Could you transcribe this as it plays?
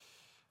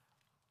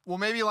Well,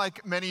 maybe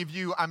like many of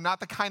you, I'm not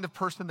the kind of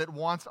person that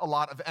wants a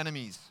lot of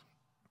enemies.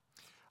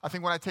 I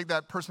think when I take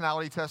that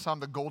personality test, I'm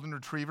the golden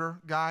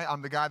retriever guy.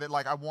 I'm the guy that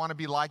I want to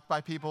be liked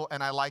by people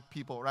and I like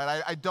people,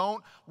 right? I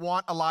don't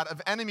want a lot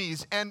of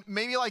enemies. And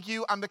maybe like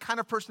you, I'm the kind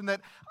of person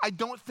that I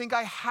don't think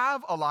I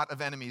have a lot of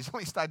enemies. At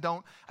least I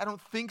don't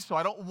think so.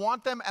 I don't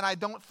want them and I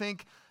don't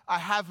think I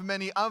have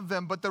many of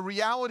them. But the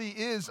reality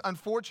is,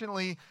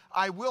 unfortunately,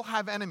 I will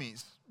have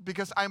enemies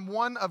because I'm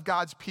one of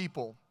God's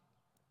people.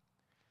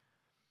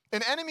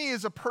 An enemy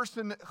is a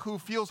person who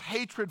feels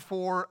hatred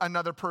for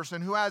another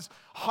person, who has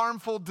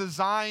harmful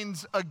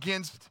designs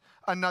against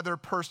another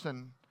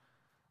person.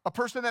 A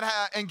person that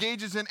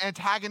engages in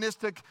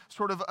antagonistic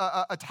sort of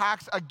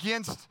attacks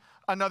against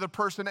another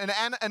person. An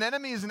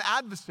enemy is an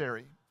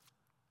adversary.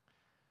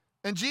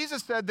 And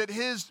Jesus said that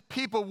his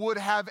people would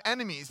have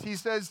enemies. He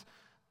says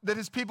that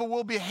his people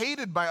will be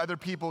hated by other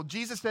people.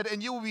 Jesus said,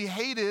 and you will be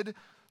hated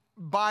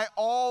by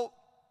all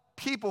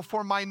people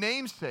for my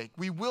name's sake.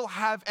 We will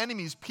have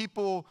enemies,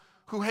 people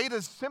who hate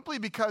us simply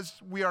because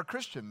we are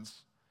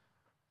Christians.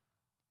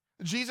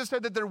 Jesus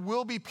said that there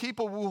will be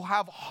people who will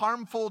have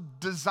harmful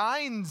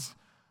designs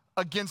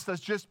against us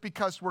just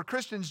because we're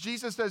Christians.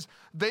 Jesus says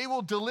they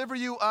will deliver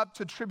you up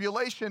to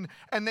tribulation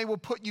and they will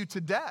put you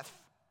to death.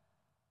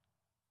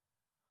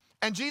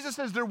 And Jesus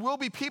says there will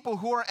be people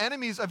who are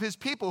enemies of his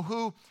people,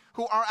 who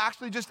are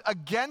actually just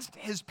against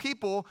his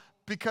people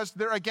because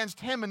they're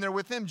against him and they're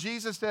with him.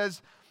 Jesus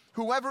says,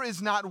 whoever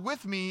is not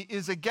with me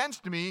is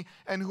against me,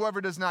 and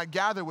whoever does not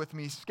gather with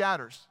me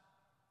scatters.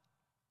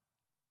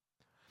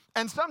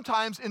 And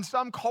sometimes in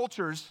some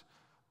cultures,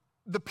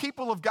 the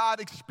people of God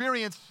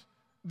experience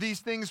these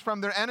things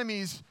from their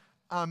enemies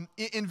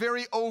in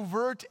very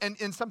overt and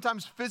in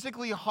sometimes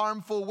physically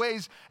harmful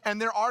ways. And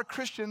there are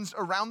Christians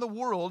around the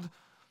world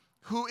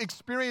who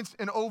experience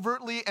an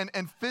overtly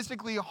and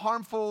physically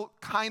harmful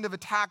kind of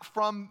attack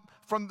from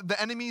the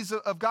enemies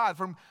of God,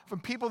 from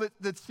people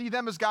that see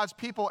them as God's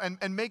people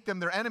and make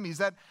them their enemies.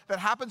 That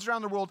happens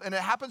around the world, and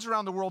it happens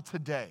around the world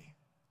today.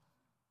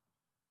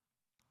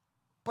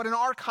 But in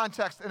our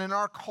context and in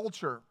our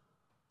culture,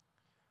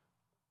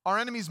 our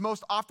enemies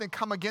most often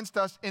come against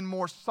us in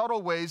more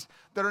subtle ways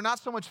that are not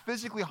so much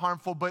physically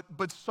harmful,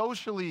 but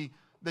socially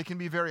they can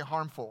be very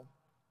harmful.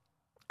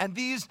 And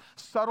these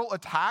subtle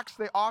attacks,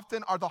 they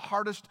often are the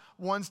hardest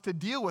ones to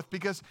deal with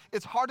because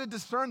it's hard to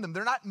discern them.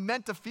 They're not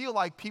meant to feel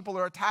like people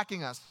are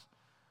attacking us.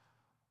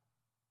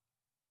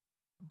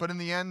 But in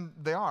the end,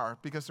 they are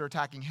because they're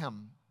attacking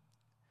him.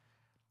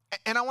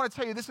 And I want to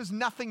tell you, this is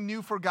nothing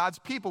new for God's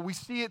people. We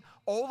see it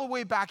all the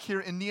way back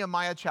here in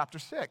Nehemiah chapter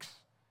 6.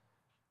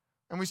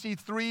 And we see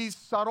three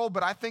subtle,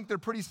 but I think they're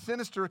pretty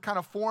sinister kind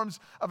of forms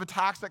of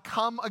attacks that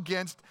come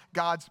against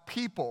God's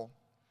people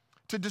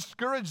to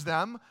discourage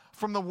them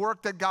from the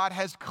work that God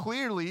has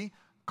clearly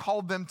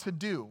called them to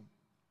do.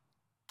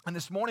 And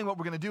this morning what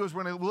we're going to do is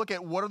we're going to look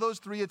at what are those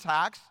three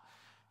attacks.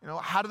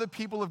 How do the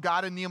people of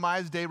God in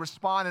Nehemiah's day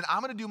respond? And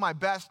I'm going to do my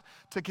best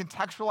to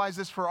contextualize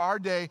this for our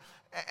day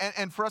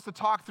and for us to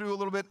talk through a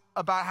little bit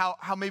about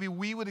how maybe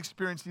we would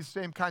experience these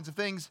same kinds of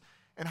things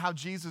and how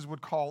Jesus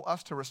would call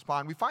us to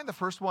respond. We find the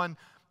first one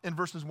in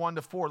verses 1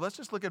 to 4. Let's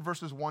just look at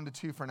verses 1 to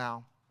 2 for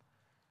now.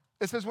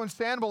 It says, when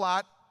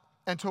Sanballat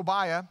and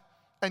Tobiah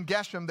and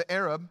Geshem, the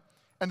Arab,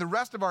 and the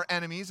rest of our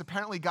enemies,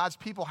 apparently God's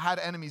people had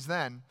enemies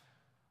then,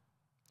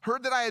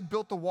 heard that I had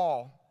built the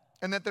wall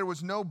and that there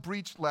was no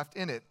breach left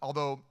in it,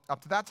 although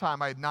up to that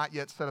time I had not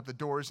yet set up the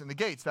doors and the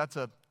gates. That's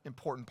an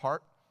important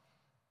part.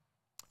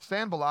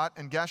 Sanballat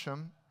and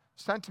Geshem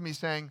sent to me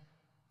saying,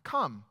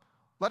 come,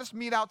 let us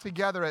meet out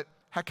together at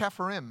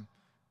Hakepharim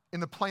in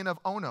the plain of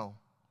Ono.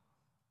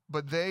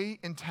 But they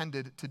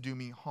intended to do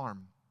me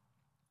harm.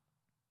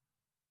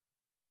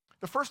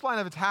 The first line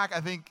of attack, I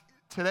think,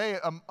 today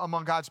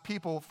among God's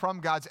people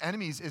from God's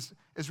enemies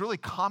is really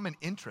common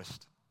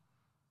interest.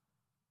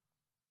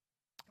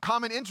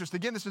 Common interest.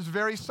 Again, this is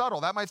very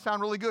subtle. That might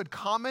sound really good.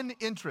 Common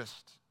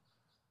interest.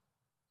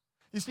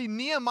 You see,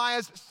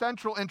 Nehemiah's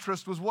central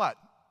interest was what?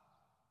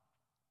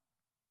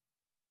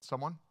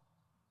 Someone?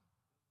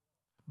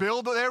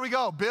 There we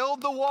go.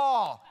 Build the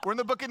wall. We're in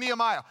the book of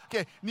Nehemiah.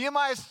 Okay,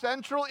 Nehemiah's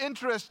central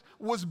interest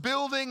was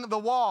building the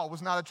wall.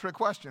 Was not a trick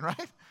question,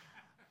 right?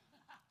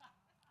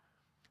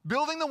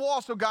 Building the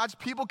wall so God's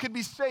people could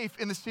be safe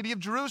in the city of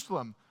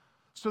Jerusalem,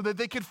 so that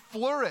they could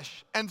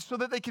flourish and so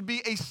that they could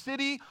be a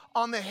city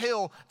on the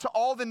hill to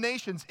all the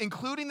nations,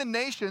 including the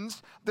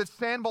nations that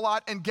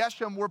Sanballat and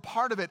Geshem were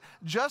part of it,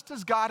 just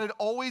as God had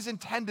always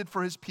intended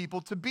for his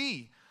people to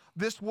be.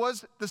 This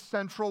was the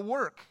central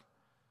work.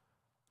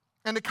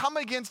 And to come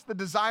against the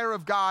desire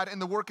of God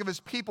and the work of his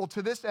people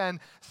to this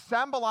end,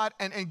 Sanballat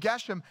and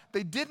Geshem,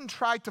 they didn't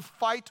try to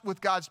fight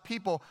with God's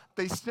people.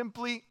 They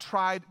simply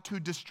tried to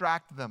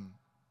distract them.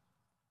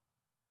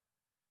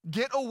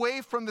 Get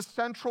away from the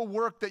central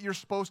work that you're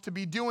supposed to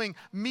be doing.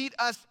 Meet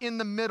us in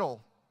the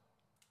middle.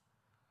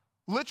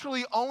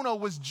 Literally, Ono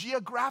was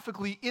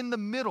geographically in the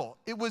middle.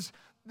 It was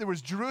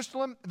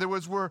Jerusalem, there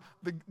was where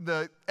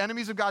the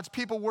enemies of God's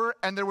people were,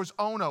 and there was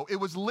Ono. It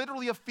was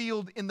literally a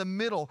field in the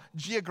middle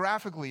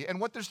geographically. And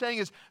what they're saying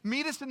is,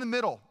 meet us in the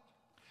middle.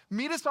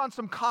 Meet us on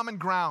some common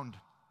ground.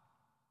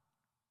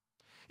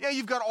 Yeah,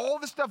 you've got all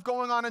this stuff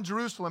going on in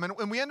Jerusalem,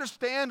 and we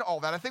understand all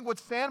that. I think what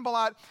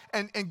Sanballat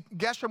and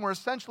Geshem were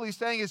essentially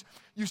saying is,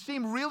 you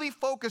seem really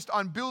focused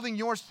on building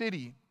your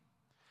city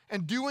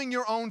and doing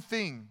your own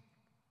thing.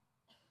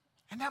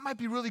 And that might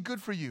be really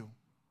good for you.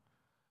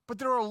 But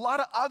there are a lot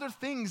of other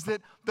things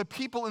that the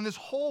people in this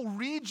whole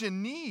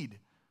region need.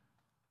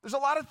 There's a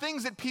lot of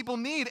things that people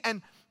need,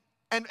 and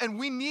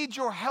we need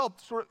your help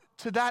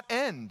to that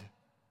end.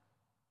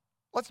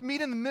 Let's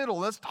meet in the middle.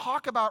 Let's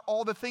talk about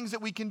all the things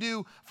that we can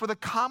do for the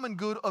common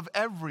good of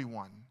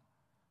everyone.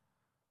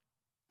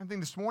 I think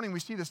this morning we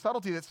see the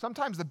subtlety that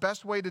sometimes the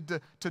best way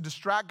to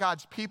distract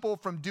God's people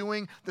from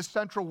doing the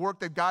central work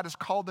that God has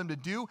called them to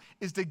do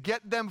is to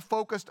get them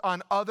focused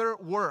on other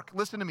work.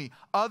 Listen to me,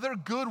 other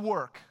good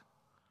work.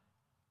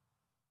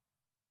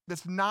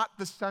 That's not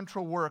the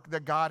central work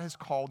that God has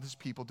called his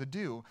people to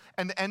do.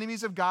 And the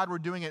enemies of God were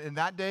doing it in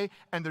that day,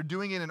 and they're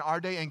doing it in our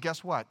day, and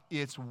guess what?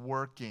 It's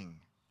working.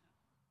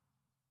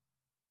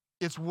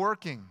 It's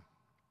working.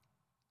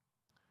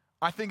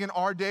 I think in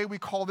our day we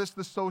call this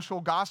the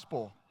social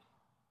gospel.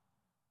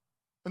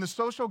 And the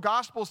social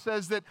gospel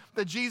says that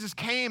Jesus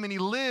came and he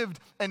lived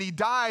and he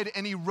died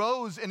and he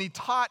rose and he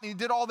taught and he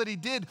did all that he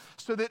did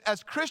so that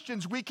as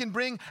Christians we can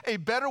bring a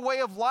better way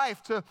of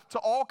life to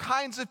all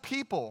kinds of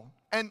people.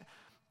 And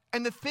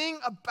the thing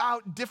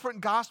about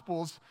different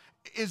gospels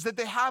is that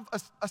they have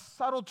a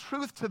subtle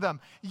truth to them.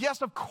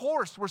 Yes, of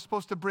course, we're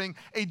supposed to bring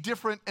a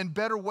different and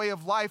better way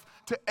of life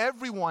to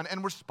everyone.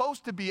 And we're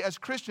supposed to be, as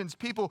Christians,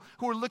 people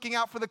who are looking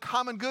out for the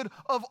common good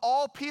of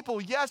all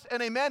people. Yes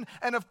and amen.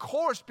 And of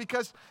course,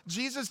 because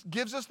Jesus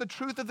gives us the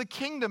truth of the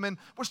kingdom, and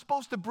we're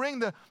supposed to bring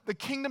the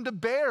kingdom to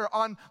bear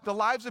on the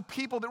lives of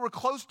people that we're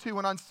close to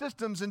and on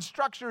systems and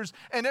structures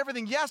and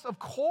everything. Yes, of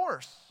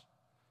course.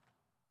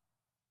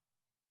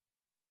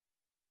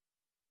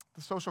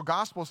 The social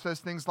gospel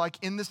says things like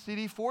in the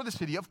city, for the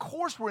city. Of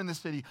course we're in the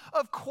city.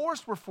 Of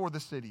course we're for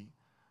the city.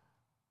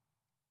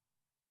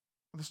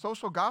 The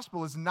social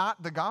gospel is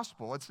not the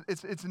gospel.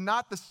 It's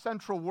not the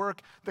central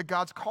work that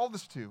God's called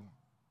us to.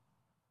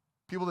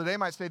 People today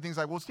might say things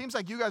like, well, it seems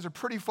like you guys are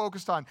pretty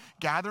focused on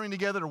gathering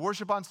together to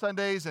worship on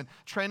Sundays and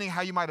training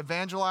how you might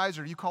evangelize,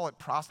 or you call it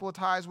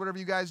proselytize, whatever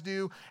you guys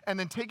do, and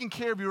then taking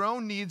care of your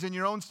own needs and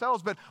your own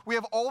selves. But we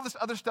have all this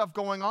other stuff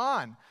going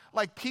on.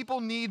 Like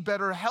people need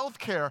better health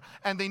care,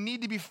 and they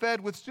need to be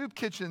fed with soup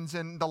kitchens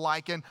and the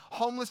like, and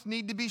homeless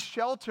need to be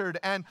sheltered,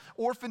 and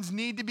orphans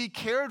need to be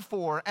cared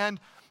for, and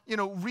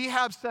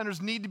rehab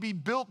centers need to be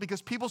built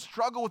because people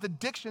struggle with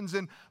addictions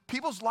and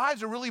people's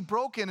lives are really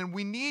broken and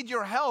we need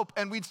your help.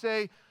 And we'd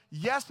say,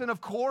 yes, and of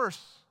course.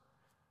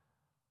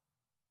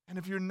 And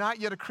if you're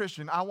not yet a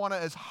Christian, I want to,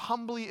 as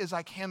humbly as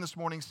I can this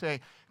morning, say,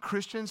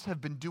 Christians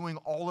have been doing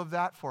all of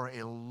that for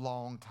a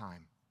long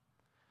time.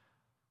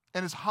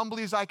 And as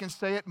humbly as I can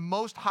say it,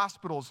 most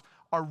hospitals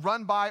are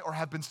run by or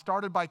have been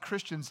started by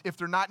Christians. If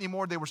they're not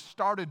anymore, they were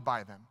started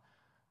by them.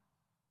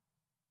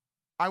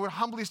 I would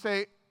humbly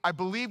say, I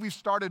believe we've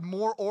started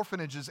more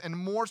orphanages and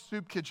more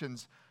soup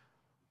kitchens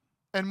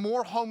and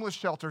more homeless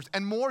shelters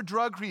and more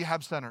drug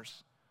rehab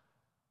centers.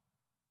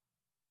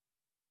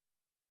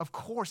 Of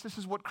course, this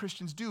is what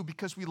Christians do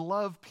because we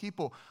love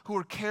people who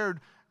are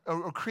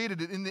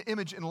created in the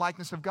image and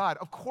likeness of God.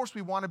 Of course,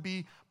 we want to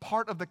be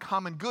part of the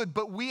common good,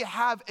 but we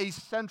have a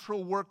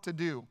central work to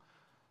do.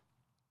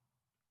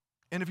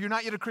 And if you're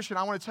not yet a Christian,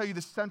 I want to tell you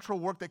the central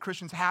work that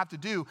Christians have to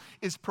do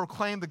is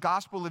proclaim the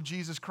gospel of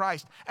Jesus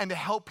Christ and to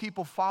help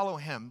people follow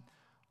him,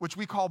 which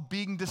we call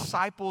being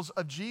disciples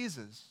of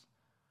Jesus.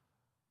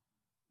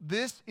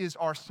 This is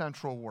our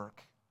central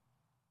work.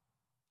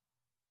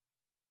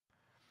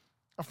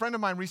 A friend of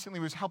mine recently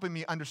was helping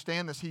me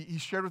understand this. He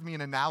shared with me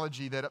an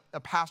analogy that a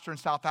pastor in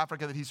South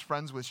Africa that he's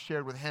friends with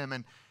shared with him,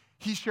 and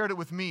he shared it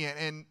with me,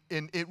 and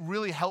it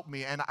really helped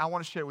me, and I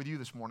want to share it with you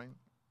this morning.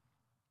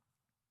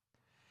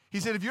 He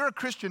said, if you're a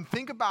Christian,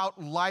 think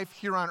about life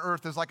here on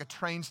earth as like a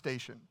train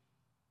station.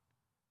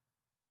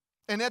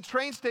 And that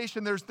train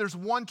station, there's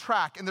one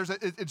track, and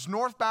it's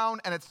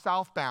northbound and it's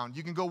southbound.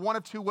 You can go one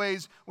of two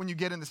ways when you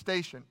get in the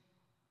station.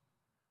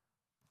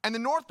 And the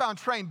northbound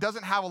train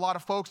doesn't have a lot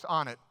of folks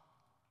on it,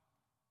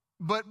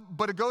 but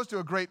it goes to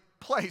a great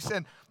place.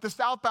 And the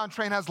southbound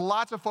train has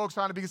lots of folks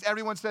on it because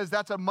everyone says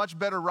that's a much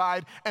better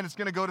ride and it's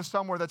going to go to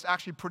somewhere that's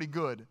actually pretty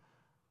good.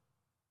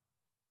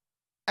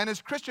 And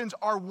as Christians,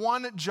 our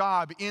one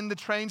job in the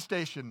train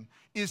station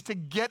is to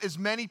get as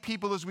many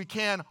people as we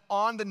can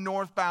on the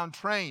northbound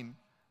train.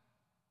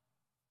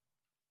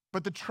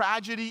 But the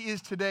tragedy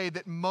is today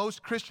that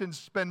most Christians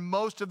spend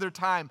most of their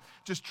time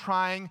just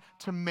trying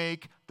to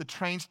make the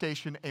train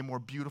station a more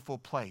beautiful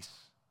place.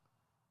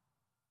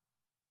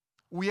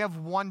 We have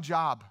one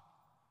job,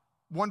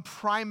 one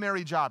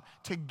primary job,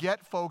 to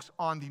get folks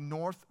on the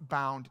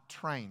northbound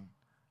train.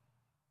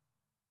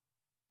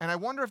 And I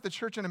wonder if the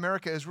church in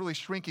America is really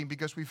shrinking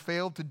because we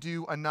failed to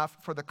do enough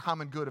for the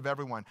common good of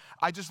everyone.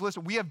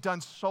 Listen, we have done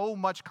so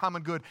much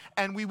common good,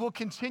 and we will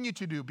continue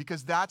to do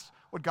because that's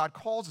what God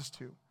calls us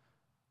to.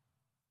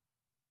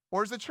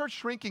 Or is the church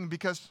shrinking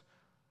because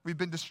we've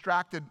been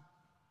distracted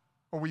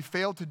or we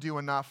failed to do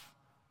enough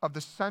of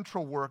the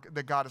central work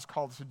that God has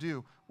called us to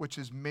do, which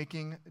is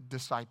making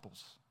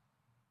disciples?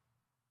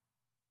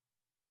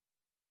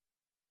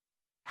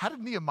 How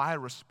did Nehemiah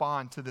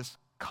respond to this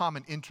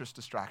common interest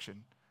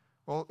distraction?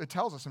 Well, it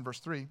tells us in verse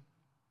 3.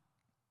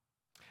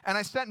 And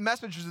I sent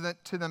messages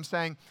to them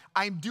saying,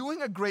 I'm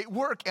doing a great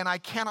work and I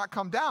cannot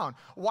come down.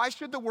 Why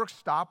should the work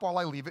stop while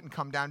I leave it and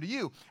come down to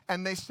you?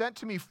 And they sent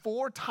to me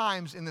 4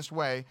 times in this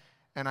way,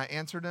 and I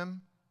answered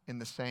them in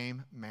the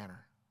same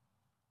manner.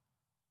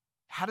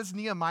 How does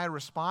Nehemiah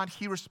respond?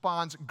 He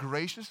responds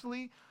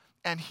graciously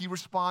and he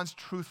responds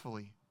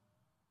truthfully.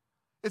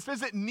 It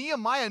says that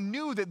Nehemiah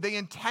knew that they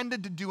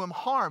intended to do him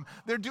harm.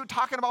 They're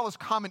talking about all this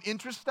common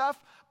interest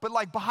stuff, but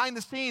like behind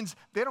the scenes,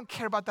 they don't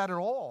care about that at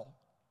all.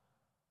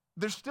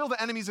 They're still the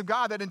enemies of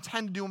God that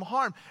intend to do him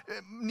harm.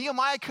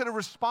 Nehemiah could have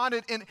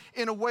responded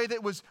in a way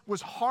that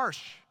was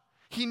harsh.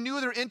 He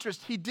knew their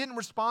interest. He didn't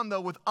respond,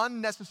 though, with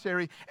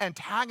unnecessary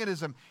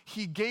antagonism.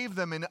 He gave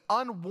them an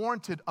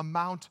unwarranted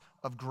amount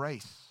of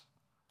grace.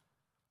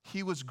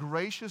 He was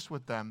gracious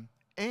with them,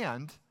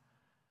 and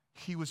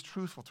he was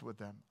truthful with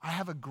them. I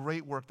have a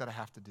great work that I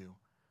have to do.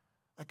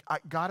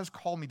 God has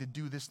called me to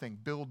do this thing,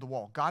 build the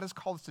wall. God has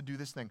called us to do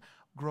this thing,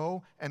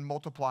 grow and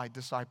multiply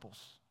disciples.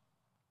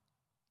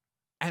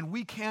 And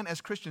we can,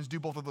 as Christians, do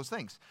both of those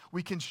things.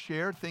 We can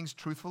share things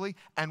truthfully,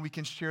 and we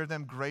can share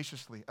them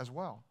graciously as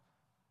well.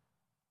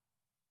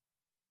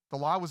 The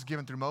law was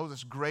given through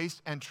Moses.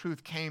 Grace and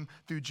truth came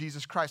through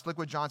Jesus Christ. Look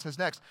what John says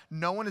next.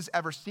 No one has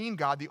ever seen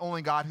God, the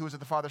only God who is at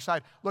the Father's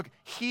side. Look,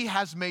 he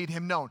has made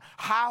him known.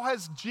 How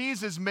has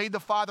Jesus made the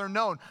Father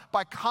known?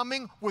 By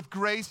coming with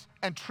grace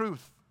and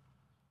truth.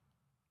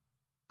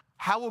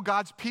 How will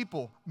God's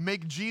people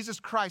make Jesus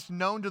Christ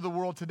known to the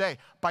world today?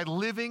 By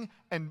living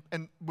and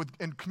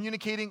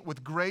communicating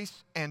with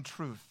grace and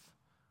truth.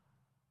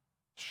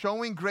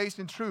 Showing grace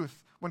and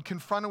truth when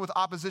confronted with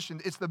opposition,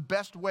 it's the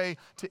best way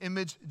to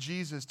image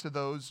Jesus to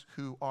those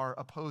who are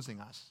opposing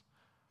us.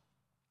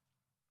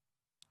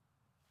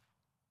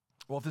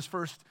 Well, if this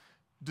first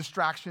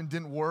distraction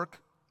didn't work,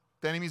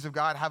 the enemies of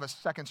God have a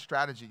second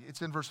strategy.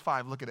 It's in verse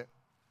 5. Look at it.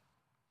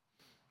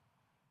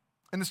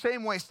 In the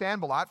same way,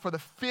 Sanballat, for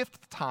the 5th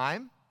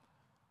time,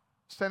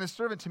 sent his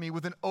servant to me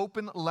with an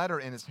open letter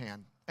in his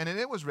hand. And in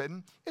it was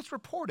written, it's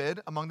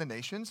reported among the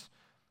nations,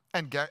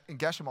 and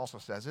Geshem also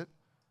says it,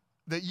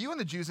 that you and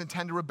the Jews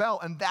intend to rebel,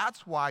 and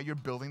that's why you're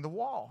building the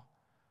wall.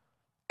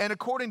 And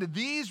according to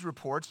these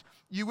reports,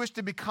 you wish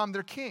to become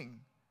their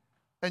king.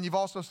 And you've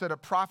also set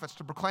up prophets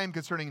to proclaim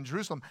concerning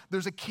Jerusalem,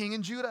 there's a king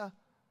in Judah.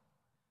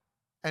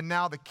 And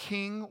now the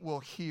king will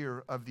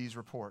hear of these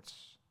reports.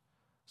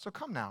 So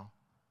come now,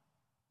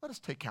 let us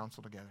take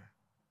counsel together.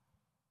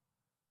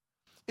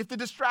 If the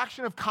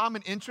distraction of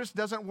common interest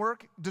doesn't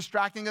work,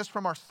 distracting us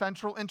from our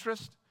central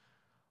interest,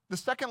 the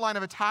second line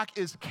of attack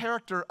is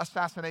character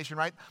assassination,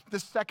 right? The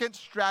second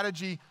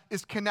strategy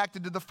is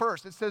connected to the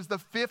first. It says the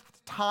 5th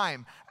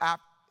time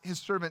his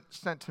servant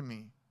sent to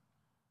me.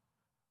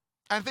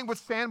 And I think what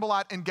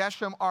Sanballat and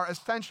Geshem are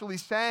essentially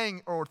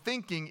saying or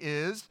thinking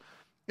is,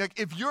 like,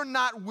 if you're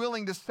not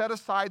willing to set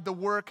aside the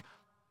work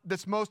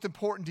that's most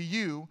important to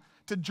you,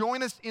 to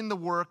join us in the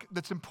work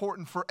that's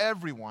important for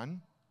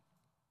everyone,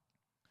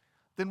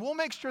 then we'll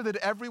make sure that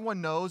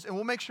everyone knows, and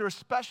we'll make sure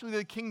especially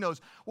the king knows,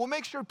 we'll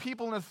make sure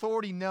people in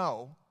authority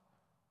know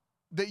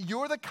that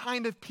you're the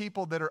kind of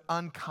people that are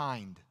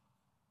unkind.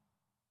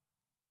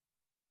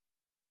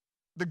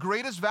 The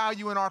greatest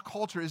value in our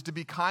culture is to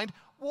be kind.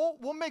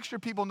 We'll make sure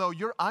people know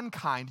you're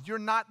unkind. You're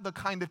not the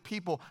kind of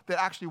people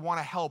that actually want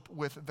to help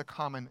with the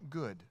common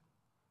good.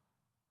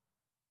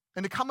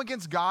 And to come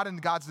against God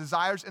and God's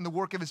desires and the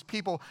work of his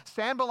people,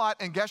 Sanballat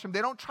and Geshem,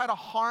 they don't try to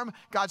harm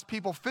God's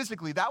people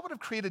physically. That would have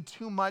created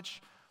too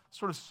much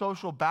sort of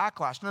social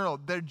backlash. No,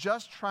 they're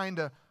just trying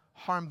to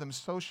harm them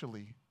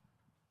socially.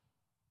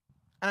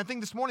 And I think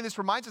this morning this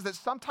reminds us that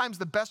sometimes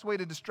the best way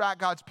to distract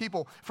God's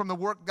people from the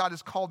work God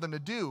has called them to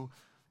do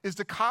is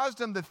to cause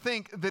them to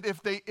think that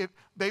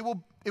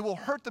it will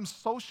hurt them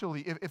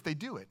socially if they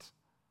do it.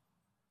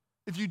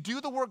 If you do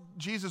the work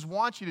Jesus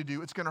wants you to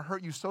do, it's going to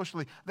hurt you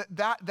socially.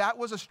 That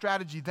was a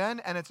strategy then,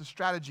 and it's a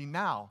strategy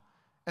now.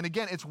 And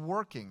again, it's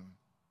working.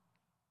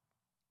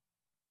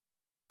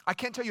 I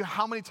can't tell you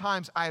how many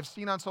times I have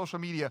seen on social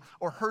media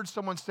or heard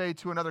someone say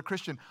to another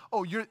Christian,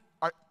 oh,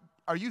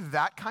 are you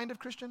that kind of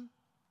Christian?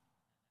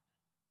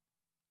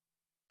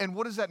 And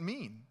what does that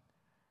mean?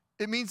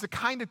 It means the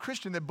kind of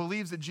Christian that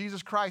believes that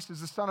Jesus Christ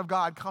is the Son of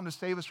God come to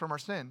save us from our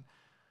sin.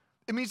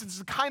 It means it's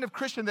the kind of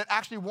Christian that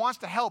actually wants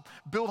to help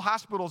build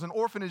hospitals and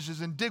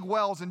orphanages and dig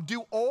wells and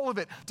do all of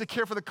it to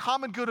care for the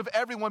common good of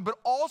everyone, but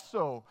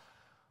also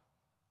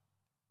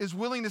is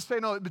willing to say,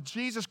 no, but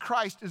Jesus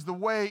Christ is the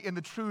way and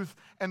the truth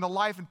and the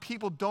life, and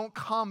people don't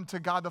come to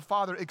God the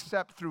Father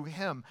except through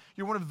him.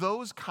 You're one of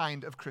those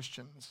kind of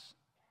Christians.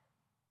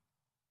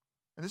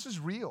 And this is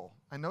real.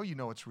 I know you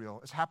know it's real.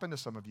 It's happened to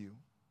some of you.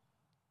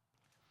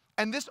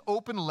 And this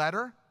open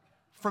letter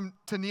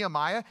to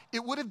Nehemiah,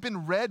 it would have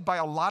been read by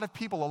a lot of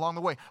people along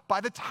the way.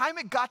 By the time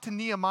it got to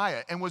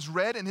Nehemiah and was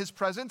read in his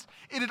presence,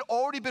 it had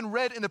already been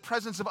read in the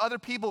presence of other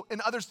people in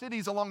other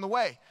cities along the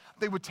way.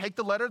 They would take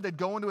the letter, they'd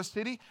go into a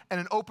city, and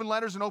an open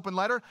letter is an open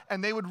letter,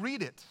 and they would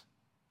read it.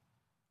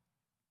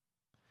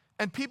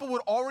 And people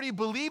would already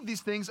believe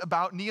these things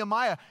about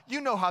Nehemiah.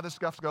 You know how this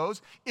stuff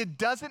goes. It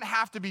doesn't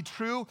have to be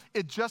true,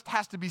 it just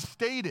has to be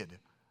stated.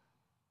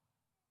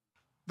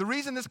 The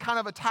reason this kind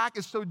of attack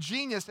is so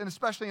genius, and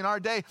especially in our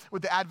day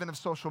with the advent of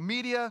social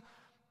media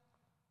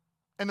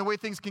and the way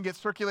things can get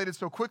circulated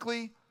so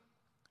quickly,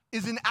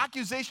 is an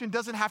accusation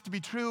doesn't have to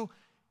be true,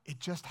 it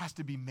just has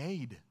to be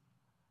made.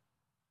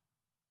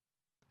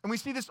 And we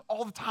see this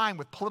all the time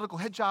with political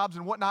hit jobs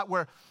and whatnot,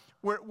 where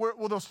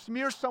they'll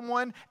smear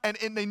someone and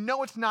they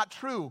know it's not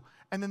true,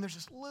 and then there's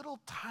this little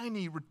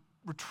tiny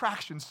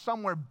retraction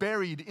somewhere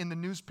buried in the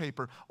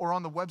newspaper or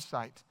on the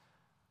website.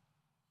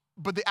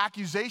 But the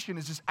accusation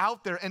is just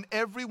out there, and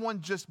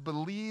everyone just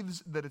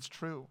believes that it's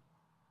true.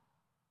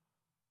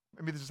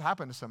 Maybe this has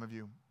happened to some of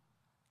you.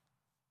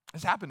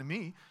 It's happened to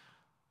me. It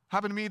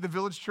happened to me at the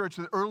Village Church.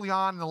 Early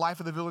on in the life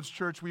of the Village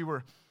Church, we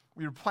were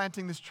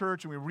planting this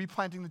church, and we were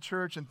replanting the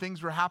church, and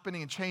things were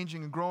happening and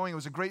changing and growing. It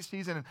was a great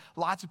season, and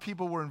lots of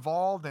people were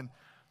involved,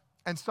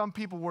 and some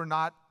people were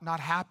not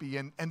happy.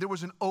 And there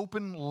was an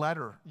open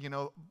letter,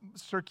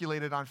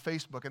 circulated on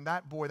Facebook. And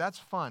that's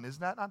fun.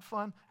 Isn't that not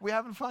fun? We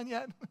having fun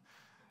yet?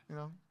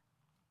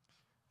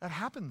 That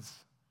happens.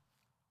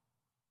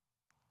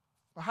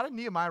 Well, how did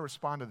Nehemiah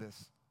respond to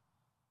this?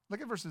 Look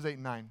at verses 8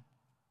 and 9.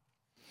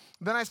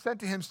 Then I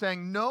said to him,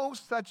 saying, no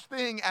such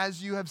thing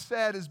as you have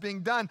said is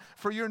being done,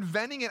 for you're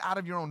inventing it out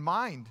of your own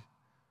mind.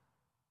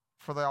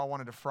 For they all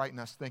wanted to frighten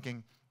us,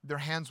 thinking their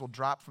hands will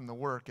drop from the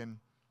work and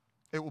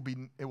it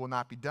will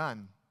not be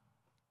done.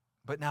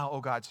 But now, O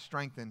God,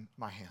 strengthen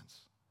my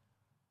hands.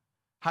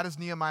 How does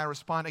Nehemiah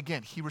respond?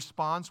 Again, he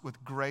responds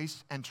with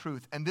grace and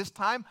truth. And this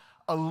time,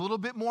 a little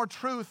bit more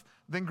truth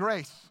than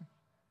grace.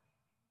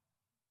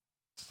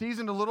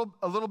 Seasoned a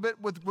little bit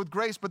with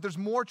grace, but there's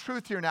more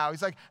truth here now.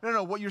 He's like,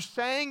 no, what you're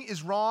saying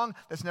is wrong.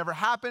 That's never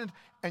happened,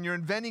 and you're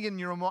inventing it in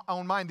your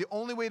own mind. The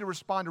only way to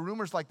respond to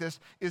rumors like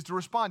this is to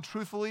respond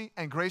truthfully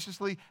and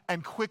graciously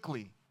and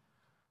quickly.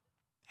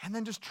 And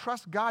then just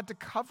trust God to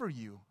cover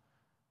you.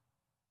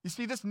 You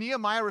see, this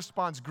Nehemiah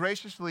responds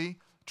graciously,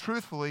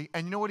 truthfully,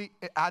 and you know what he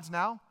adds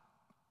now?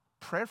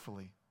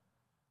 Prayerfully.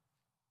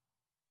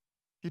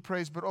 He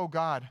prays, but oh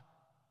God,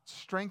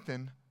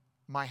 strengthen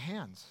my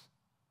hands.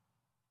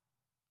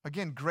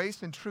 Again,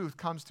 grace and truth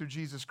comes through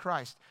Jesus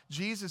Christ.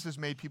 Jesus has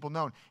made people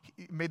known,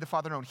 made the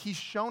Father known. He's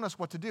shown us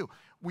what to do.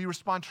 We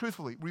respond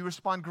truthfully, we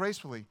respond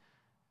gracefully,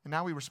 and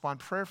now we respond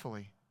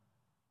prayerfully.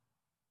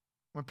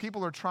 When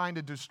people are trying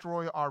to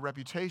destroy our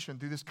reputation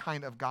through this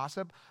kind of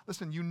gossip,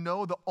 listen,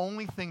 the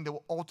only thing that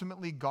will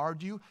ultimately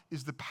guard you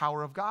is the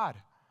power of God.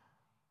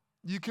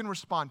 You can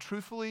respond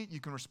truthfully, you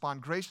can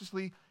respond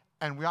graciously,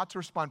 and we ought to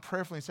respond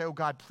prayerfully and say, oh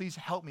God, please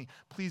help me,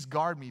 please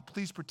guard me,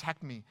 please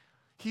protect me.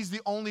 He's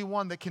the only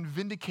one that can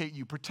vindicate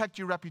you, protect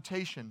your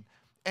reputation,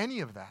 any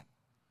of that.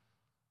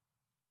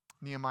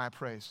 Nehemiah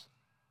prays.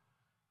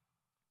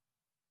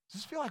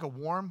 Does this feel like a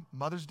warm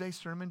Mother's Day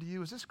sermon to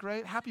you? Is this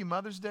great? Happy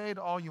Mother's Day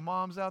to all you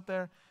moms out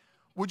there.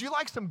 Would you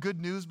like some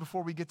good news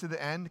before we get to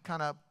the end,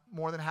 kind of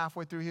more than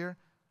halfway through here?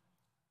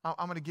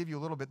 I'm going to give you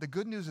a little bit. The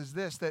good news is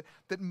this, that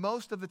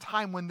most of the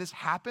time when this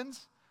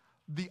happens,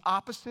 the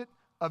opposite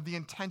of the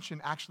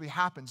intention actually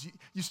happens.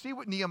 You see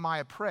what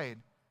Nehemiah prayed.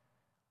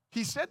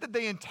 He said that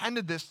they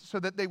intended this so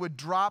that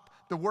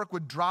the work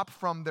would drop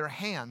from their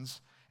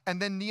hands.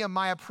 And then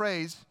Nehemiah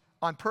prays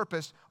on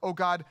purpose, oh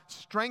God,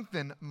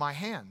 strengthen my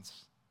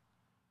hands.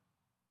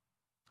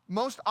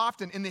 Most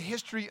often in the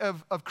history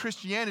of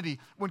Christianity,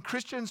 when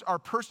Christians are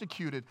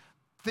persecuted,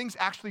 things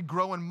actually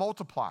grow and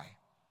multiply.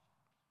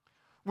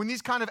 When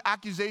these kind of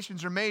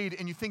accusations are made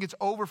and you think it's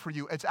over for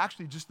you, it's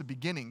actually just the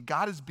beginning.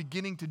 God is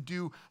beginning to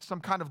do some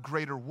kind of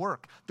greater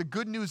work. The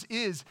good news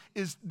is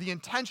the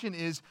intention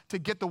is to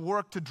get the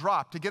work to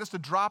drop, to get us to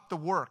drop the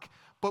work.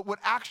 But what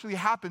actually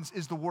happens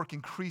is the work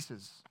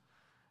increases.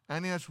 And I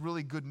think that's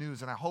really good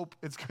news, and I hope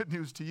it's good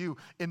news to you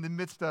in the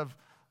midst of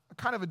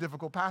kind of a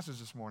difficult passage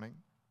this morning.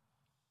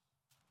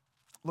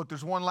 Look,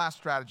 there's one last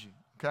strategy,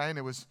 okay? And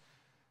it was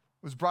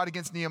brought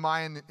against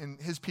Nehemiah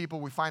and his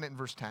people. We find it in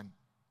verse 10.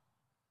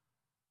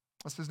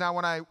 It says, now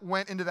when I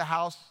went into the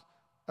house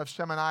of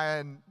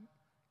Shemaiah and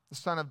the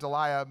son of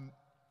Deliah,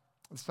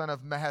 the son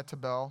of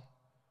Mehetabel,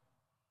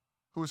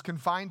 who was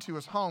confined to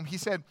his home, he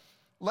said,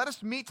 let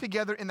us meet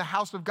together in the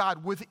house of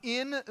God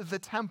within the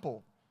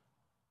temple.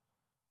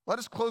 Let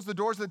us close the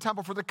doors of the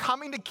temple, for they're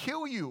coming to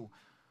kill you.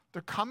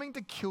 They're coming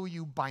to kill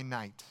you by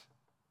night.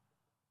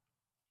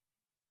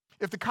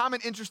 If the common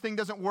interest thing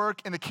doesn't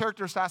work and the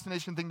character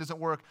assassination thing doesn't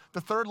work,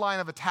 the third line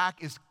of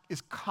attack is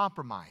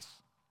compromise.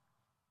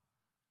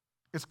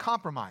 It's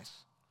compromise.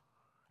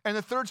 And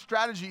the third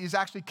strategy is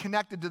actually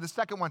connected to the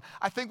second one.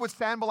 I think what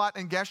Sanballat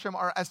and Geshem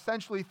are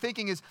essentially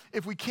thinking is,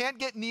 if we can't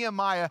get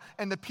Nehemiah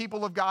and the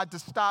people of God to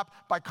stop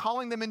by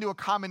calling them into a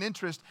common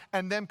interest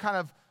and them kind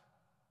of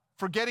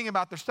forgetting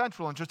about their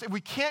central interest, if we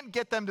can't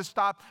get them to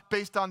stop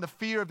based on the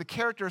fear of the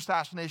character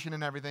assassination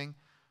and everything,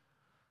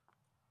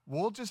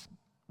 we'll just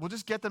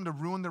get them to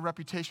ruin their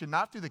reputation,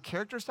 not through the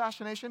character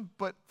assassination,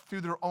 but through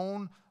their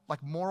own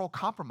moral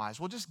compromise.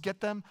 We'll just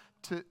get them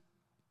to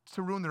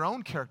ruin their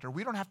own character.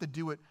 We don't have to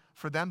do it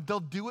for them. They'll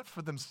do it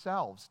for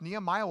themselves.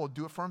 Nehemiah will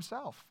do it for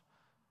himself.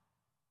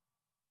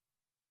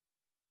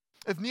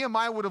 If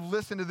Nehemiah would have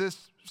listened to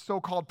this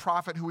so-called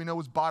prophet who we know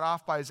was bought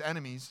off by his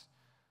enemies,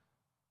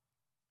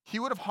 he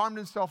would have harmed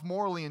himself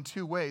morally in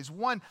two ways.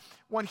 One,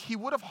 he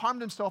would have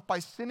harmed himself by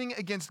sinning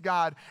against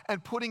God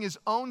and putting his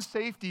own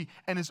safety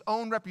and his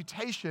own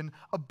reputation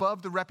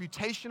above the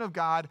reputation of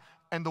God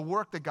and the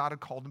work that God had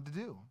called him to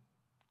do.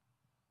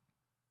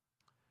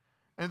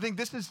 And I think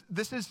this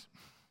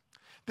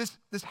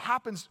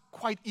happens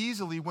quite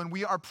easily when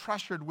we are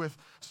pressured with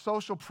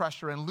social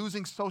pressure and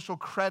losing social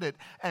credit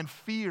and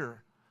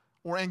fear,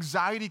 or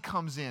anxiety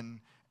comes in.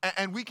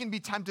 And we can be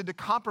tempted to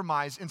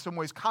compromise in some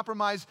ways,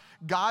 compromise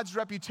God's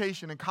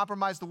reputation and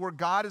compromise the work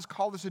God has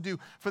called us to do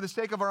for the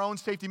sake of our own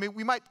safety.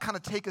 We might kind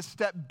of take a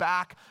step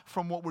back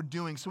from what we're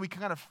doing so we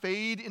can kind of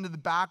fade into the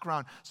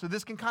background so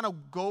this can kind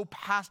of go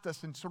past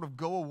us and sort of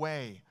go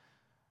away.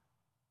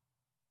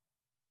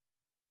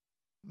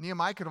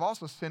 Nehemiah could have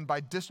also sinned by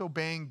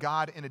disobeying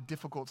God in a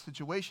difficult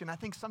situation. I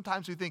think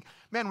sometimes we think,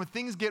 man, when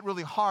things get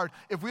really hard,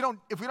 if we're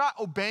not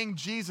obeying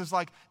Jesus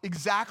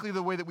exactly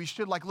the way that we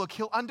should, look,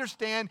 he'll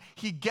understand,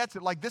 he gets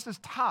it, this is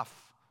tough.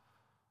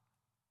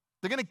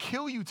 They're going to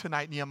kill you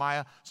tonight,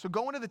 Nehemiah, so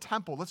go into the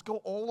temple. Let's go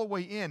all the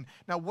way in.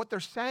 Now, what they're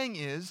saying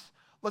is,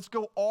 let's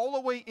go all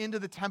the way into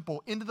the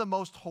temple, into the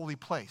most holy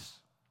place.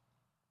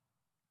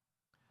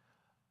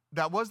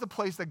 That was the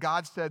place that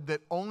God said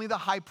that only the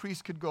high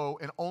priest could go,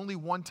 and only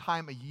one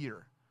time a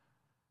year.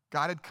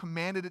 God had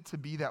commanded it to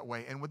be that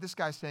way. And what this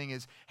guy's saying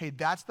is, hey,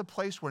 that's the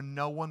place where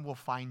no one will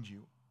find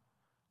you.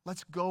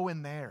 Let's go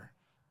in there.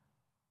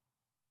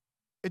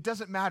 It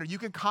doesn't matter. You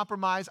can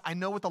compromise. I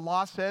know what the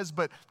law says,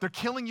 but they're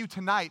killing you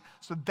tonight,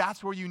 so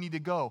that's where you need to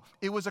go.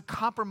 It was a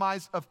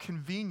compromise of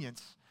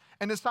convenience.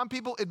 And to some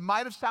people, it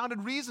might have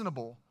sounded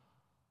reasonable.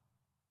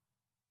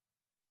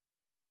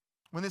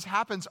 When this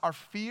happens, our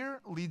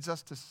fear leads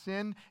us to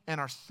sin, and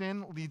our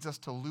sin leads us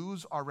to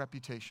lose our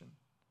reputation.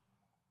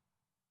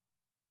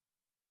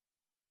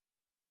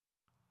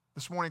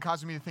 This morning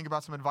caused me to think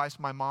about some advice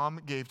my mom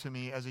gave to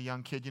me as a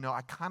young kid.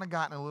 I kind of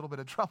got in a little bit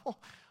of trouble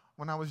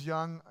when I was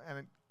young,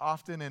 and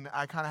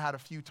I kind of had a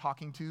few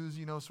talking tos,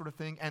 sort of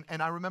thing.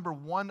 And I remember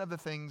one of the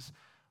things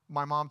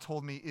my mom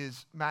told me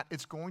is, Matt,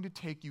 it's going to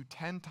take you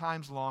 10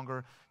 times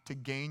longer to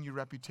gain your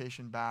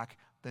reputation back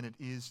than it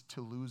is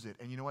to lose it.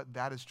 And you know what?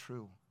 That is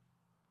true.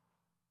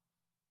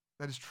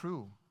 That is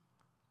true.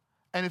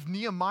 And if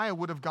Nehemiah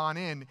would have gone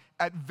in,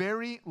 at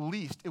very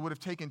least, it would have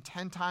taken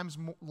 10 times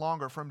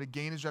longer for him to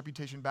gain his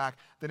reputation back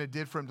than it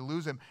did for him to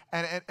lose him.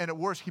 And at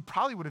worst, he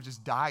probably would have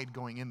just died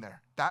going in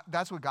there.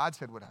 That's what God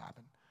said would have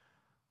happened.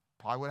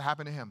 Probably would have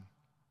happened to him.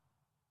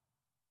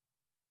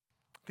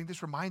 I think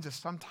this reminds us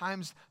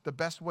sometimes the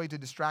best way to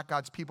distract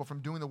God's people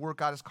from doing the work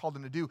God has called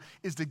them to do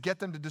is to get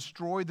them to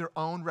destroy their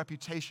own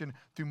reputation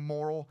through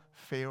moral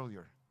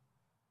failure.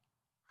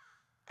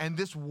 And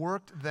this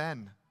worked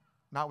then.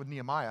 Not with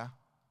Nehemiah,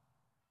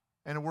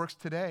 and it works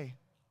today.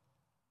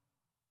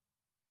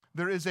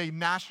 There is a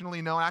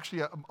nationally known,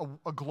 actually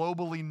a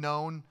globally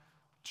known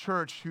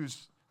church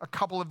whose a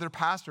couple of their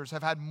pastors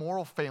have had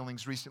moral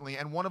failings recently,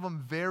 and one of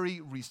them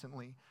very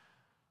recently.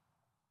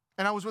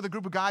 And I was with a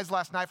group of guys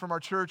last night from our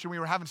church, and we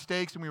were having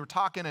steaks, and we were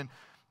talking and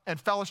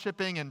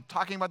fellowshipping and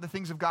talking about the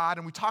things of God,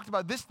 and we talked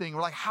about this thing.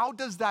 We're like, how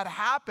does that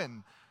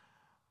happen?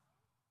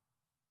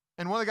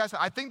 And one of the guys said,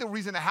 I think the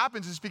reason it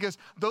happens is because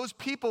those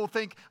people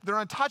think they're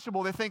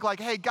untouchable. They think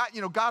hey,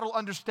 God will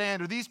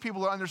understand, or these people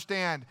will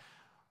understand.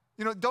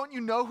 Don't you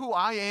know who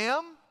I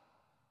am?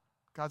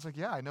 God's like,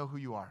 yeah, I know who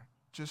you are.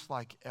 Just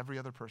like every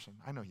other person.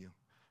 I know you.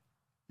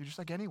 You're just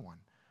like anyone.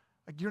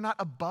 You're not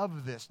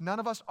above this. None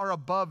of us are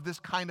above this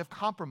kind of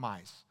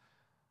compromise.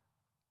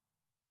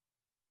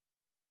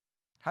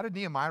 How did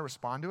Nehemiah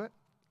respond to it?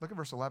 Look at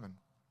verse 11.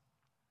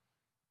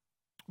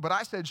 But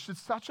I said, should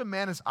such a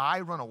man as I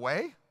run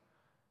away?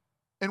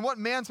 And what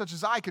man such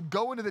as I could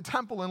go into the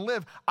temple and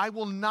live? I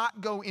will not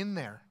go in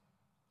there.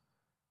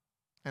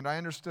 And I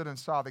understood and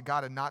saw that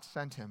God had not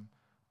sent him,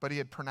 but he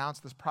had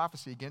pronounced this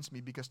prophecy against me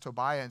because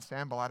Tobiah and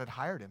Sanballat had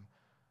hired him.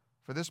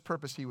 For this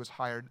purpose he was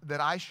hired, that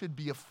I should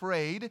be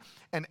afraid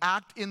and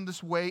act in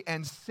this way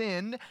and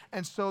sin,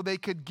 and so they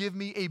could give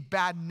me a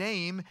bad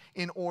name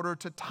in order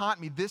to taunt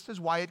me. This is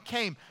why it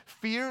came.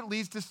 Fear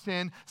leads to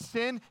sin.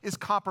 Sin is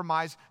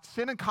compromise.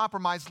 Sin and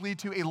compromise lead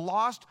to a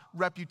lost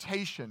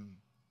reputation.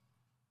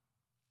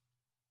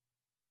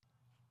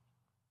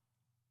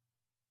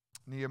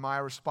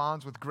 Nehemiah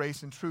responds with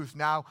grace and truth.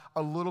 Now,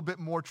 a little bit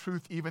more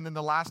truth even than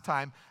the last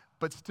time.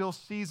 but still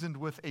seasoned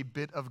with a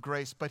bit of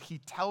grace. But he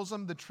tells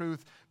them the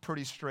truth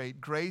pretty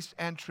straight. Grace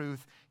and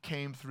truth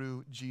came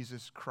through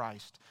Jesus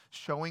Christ.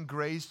 Showing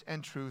grace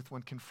and truth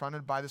when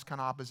confronted by this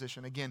kind of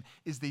opposition, again,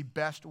 is the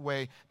best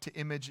way to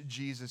image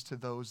Jesus to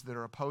those that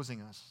are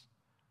opposing us.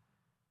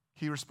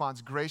 He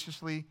responds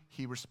graciously,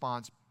 he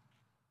responds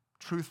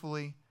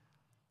truthfully,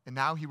 and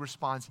now he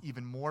responds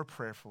even more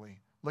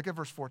prayerfully. Look at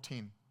verse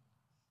 14.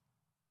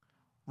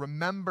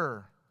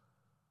 Remember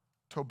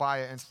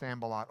Tobiah and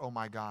Sanballat, oh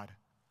my God,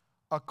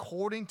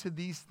 according to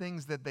these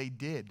things that they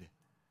did,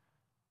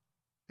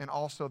 and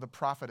also the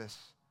prophetess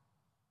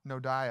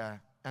Noadiah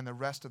and the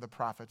rest of the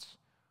prophets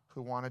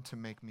who wanted to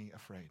make me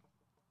afraid.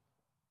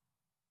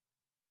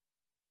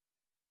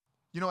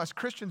 You know, as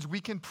Christians,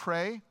 we can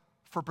pray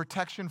for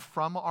protection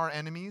from our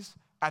enemies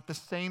at the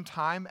same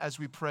time as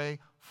we pray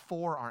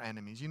for our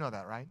enemies. You know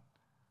that, right?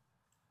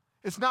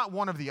 It's not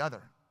one or the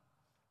other.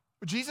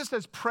 Jesus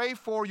says, pray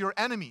for your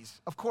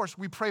enemies. Of course,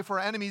 we pray for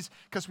our enemies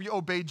because we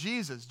obey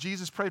Jesus.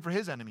 Jesus prayed for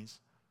his enemies.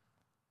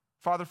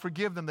 Father,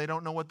 forgive them. They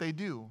don't know what they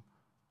do.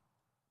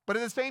 But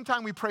at the same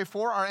time, we pray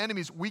for our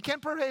enemies. We can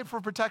pray for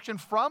protection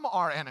from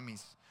our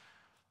enemies.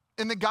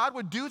 And that God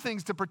would do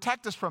things to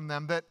protect us from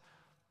them that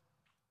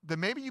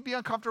maybe you'd be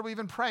uncomfortable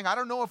even praying. I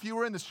don't know if you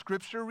were in the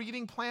scripture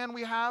reading plan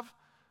we have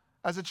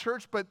as a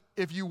church, but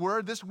if you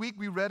were, this week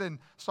we read in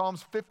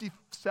Psalms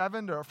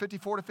 57 or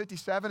 54 to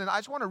 57, and I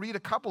just want to read a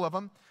couple of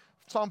them.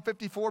 Psalm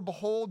 54,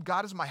 behold,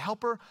 God is my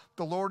helper.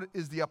 The Lord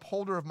is the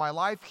upholder of my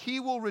life. He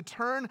will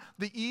return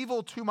the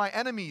evil to my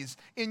enemies.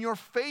 In your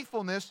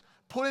faithfulness,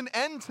 put an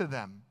end to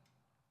them.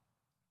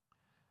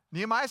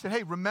 Nehemiah said,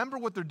 hey, remember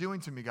what they're doing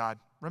to me, God.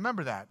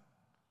 Remember that.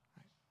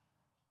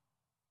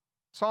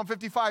 Psalm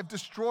 55,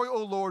 destroy,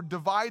 O Lord,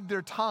 divide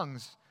their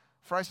tongues,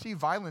 for I see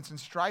violence and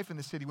strife in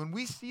the city. When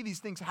we see these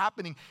things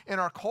happening in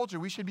our culture,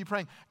 we should be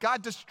praying,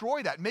 God,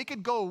 destroy that. Make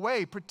it go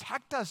away.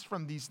 Protect us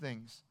from these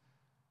things.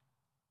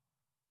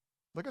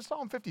 Look at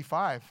Psalm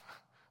 55.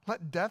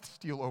 Let death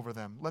steal over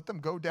them. Let them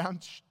go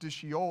down to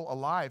Sheol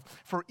alive.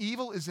 For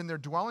evil is in their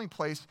dwelling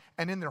place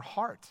and in their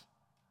heart.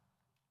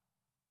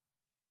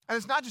 And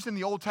it's not just in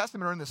the Old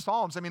Testament or in the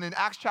Psalms. I mean, in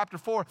Acts chapter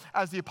 4,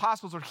 as the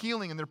apostles are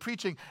healing and they're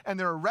preaching and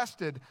they're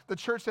arrested, the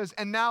church says,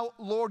 and now,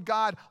 Lord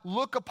God,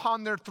 look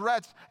upon their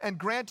threats and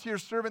grant to your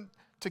servant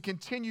to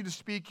continue to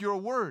speak your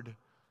word.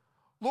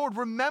 Lord,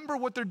 remember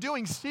what they're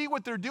doing. See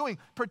what they're doing.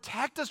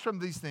 Protect us from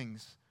these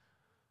things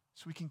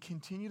so we can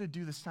continue to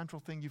do the central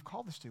thing you've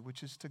called us to,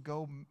 which is to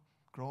go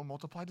grow and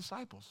multiply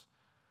disciples.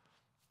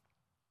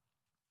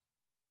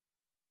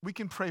 We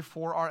can pray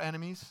for our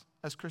enemies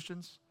as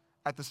Christians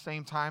at the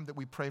same time that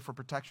we pray for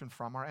protection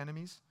from our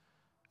enemies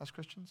as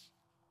Christians.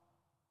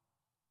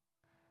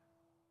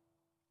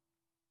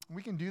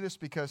 We can do this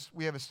because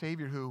we have a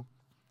Savior who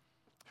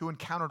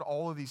encountered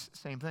all of these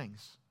same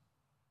things.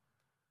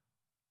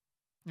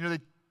 You know, they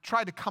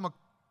tried to come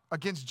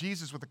against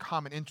Jesus with a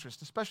common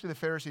interest, especially the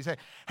Pharisees.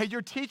 Hey,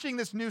 you're teaching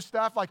this new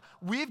stuff. Like,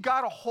 we've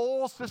got a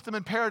whole system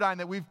and paradigm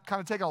that we've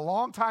kind of taken a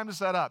long time to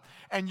set up,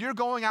 and you're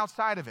going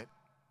outside of it.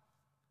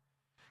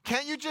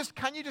 Can't you just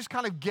kind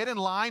of get in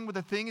line with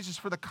the things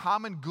just for the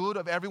common good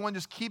of everyone?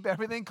 Just keep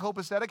everything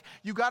copacetic.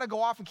 You got to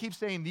go off and keep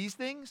saying these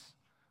things?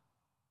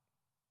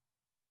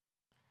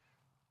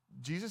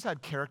 Jesus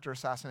had character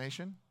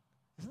assassination.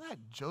 Isn't that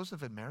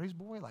Joseph and Mary's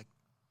boy? Like,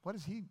 what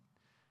is he?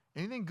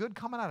 Anything good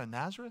coming out of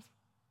Nazareth?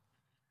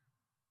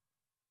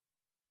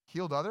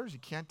 Healed others? You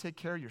can't take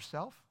care of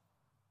yourself?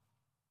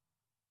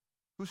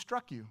 Who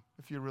struck you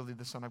if you're really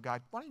the Son of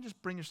God? Why don't you just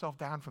bring yourself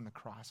down from the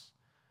cross?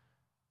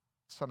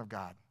 Son of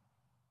God.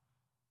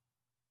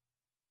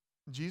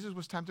 Jesus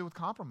was tempted with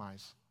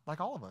compromise,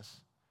 like all of us.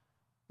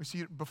 We see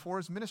it before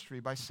his ministry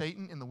by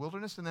Satan in the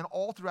wilderness, and then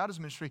all throughout his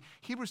ministry.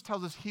 Hebrews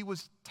tells us he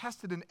was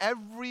tested in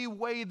every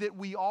way that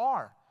we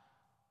are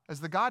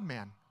as the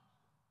God-man,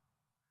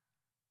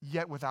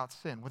 yet without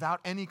sin, without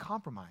any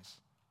compromise.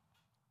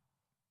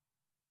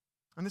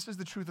 And this is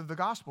the truth of the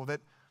gospel,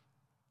 that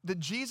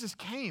Jesus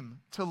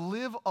came to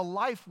live a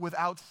life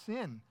without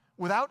sin,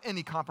 without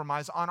any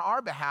compromise on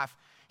our behalf.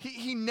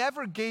 He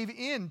never gave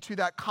in to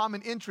that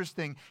common interest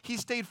thing. He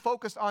stayed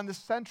focused on the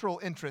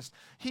central interest.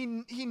 He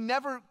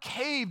never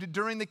caved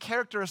during the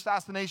character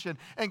assassination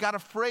and got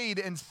afraid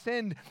and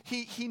sinned.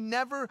 He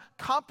never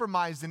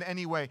compromised in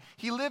any way.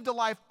 He lived a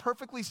life,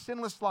 perfectly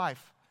sinless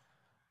life,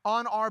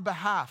 on our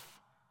behalf,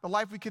 the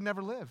life we could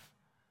never live.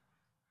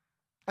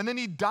 And then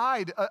he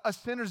died a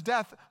sinner's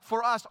death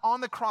for us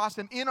on the cross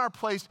and in our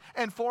place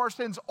and for our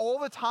sins all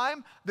the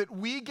time that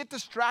we get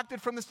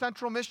distracted from the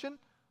central mission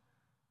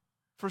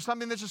for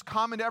something that's just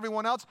common to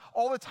everyone else,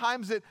 all the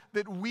times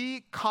that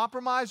we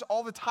compromise,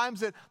 all the times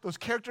that those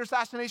character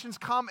assassinations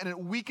come and it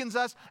weakens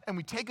us and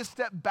we take a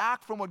step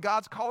back from what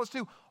God's called us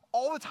to,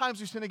 all the times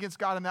we sin against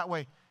God in that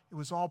way, it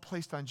was all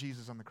placed on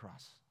Jesus on the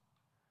cross.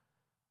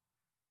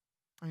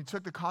 And he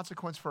took the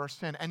consequence for our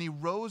sin, and he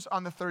rose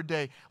on the third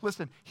day.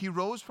 Listen, he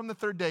rose from the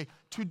third day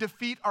to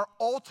defeat our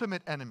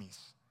ultimate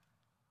enemies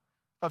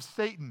of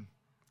Satan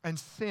and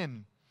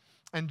sin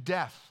and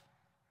death.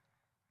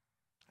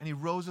 And he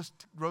rose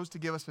to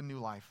give us a new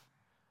life.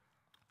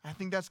 I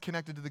think that's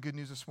connected to the good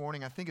news this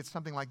morning. I think it's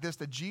something like this,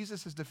 that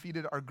Jesus has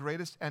defeated our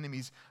greatest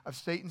enemies of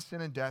Satan, sin,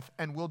 and death,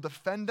 and will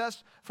defend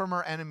us from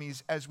our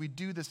enemies as we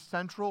do the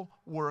central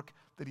work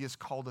that he has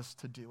called us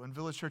to do. And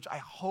Village Church, I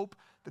hope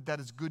that that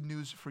is good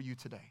news for you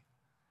today.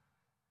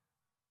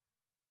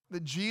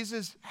 That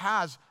Jesus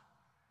has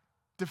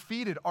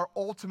defeated our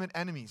ultimate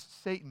enemies,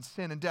 Satan,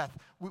 sin, and death.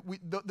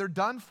 They're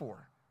done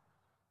for.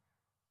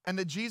 And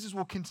that Jesus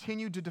will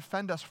continue to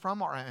defend us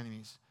from our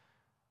enemies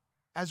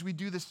as we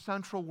do the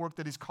central work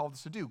that he's called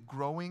us to do,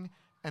 growing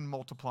and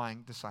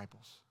multiplying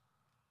disciples.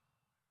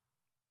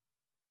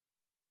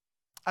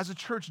 As a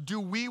church, do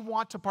we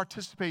want to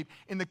participate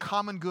in the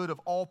common good of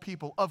all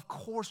people? Of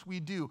course we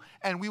do.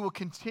 And we will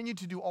continue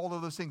to do all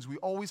of those things. We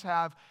always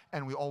have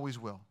and we always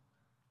will.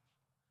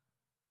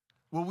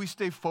 Will we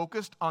stay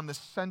focused on the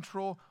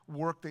central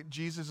work that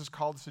Jesus has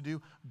called us to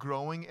do,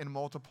 growing and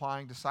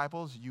multiplying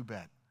disciples? You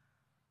bet.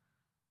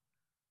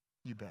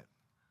 You bet.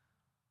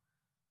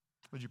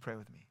 Would you pray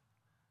with me?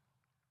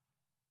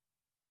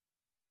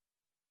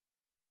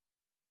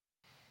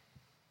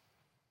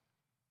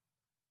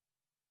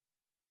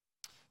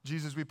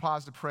 Jesus, we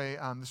pause to pray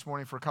this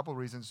morning for a couple of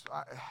reasons.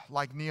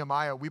 Like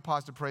Nehemiah, we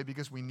pause to pray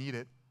because we need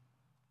it.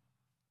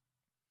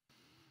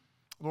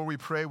 Lord, we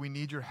pray we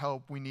need your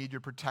help. We need your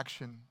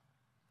protection.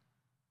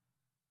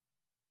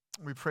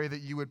 We pray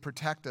that you would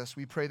protect us.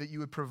 We pray that you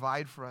would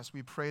provide for us.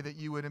 We pray that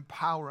you would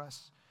empower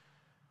us.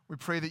 We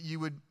pray that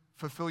you would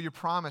fulfill your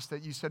promise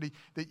that you said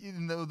that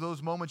in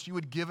those moments you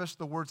would give us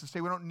the words to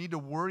say. We don't need to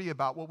worry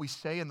about what we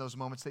say in those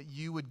moments, that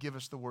you would give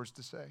us the words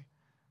to say.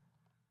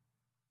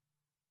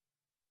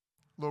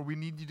 Lord, we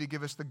need you to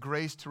give us the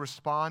grace to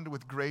respond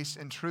with grace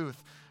and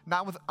truth,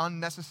 not with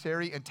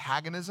unnecessary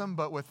antagonism,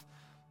 but with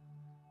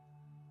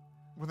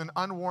an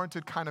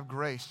unwarranted kind of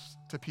grace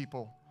to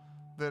people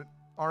that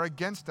are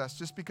against us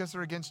just because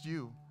they're against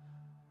you.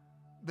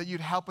 That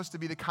you'd help us to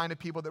be the kind of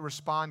people that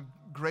respond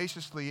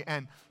graciously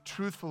and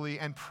truthfully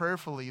and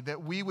prayerfully,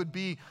 that we would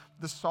be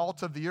the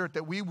salt of the earth,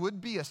 that we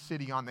would be a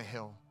city on the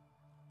hill,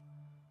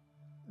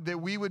 that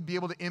we would be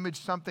able to image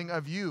something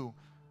of you,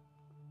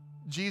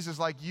 Jesus,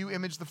 like you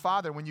imaged the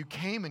Father when you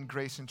came in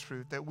grace and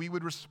truth, that we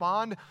would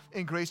respond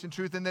in grace and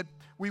truth, and that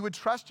we would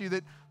trust you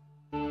that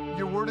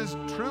your word is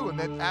true, and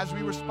that as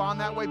we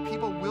respond that way,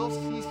 people will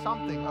see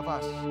something of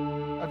us,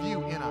 of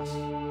you in us.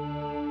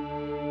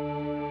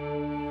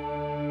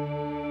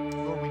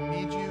 Lord, we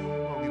need you.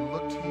 Lord, we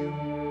look to you.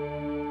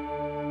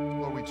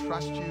 Lord, we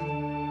trust you.